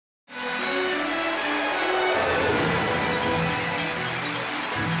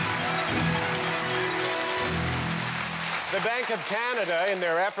Bank of Canada, in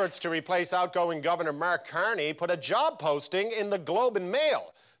their efforts to replace outgoing Governor Mark Carney, put a job posting in the Globe and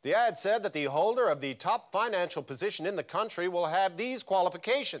Mail. The ad said that the holder of the top financial position in the country will have these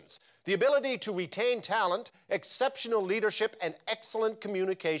qualifications: the ability to retain talent, exceptional leadership, and excellent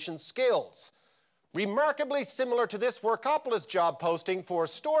communication skills. Remarkably similar to this Workopolis job posting for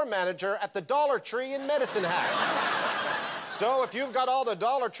store manager at the Dollar Tree in Medicine Hat. So if you've got all the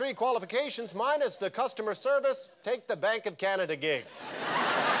Dollar Tree qualifications minus the customer service, take the Bank of Canada gig.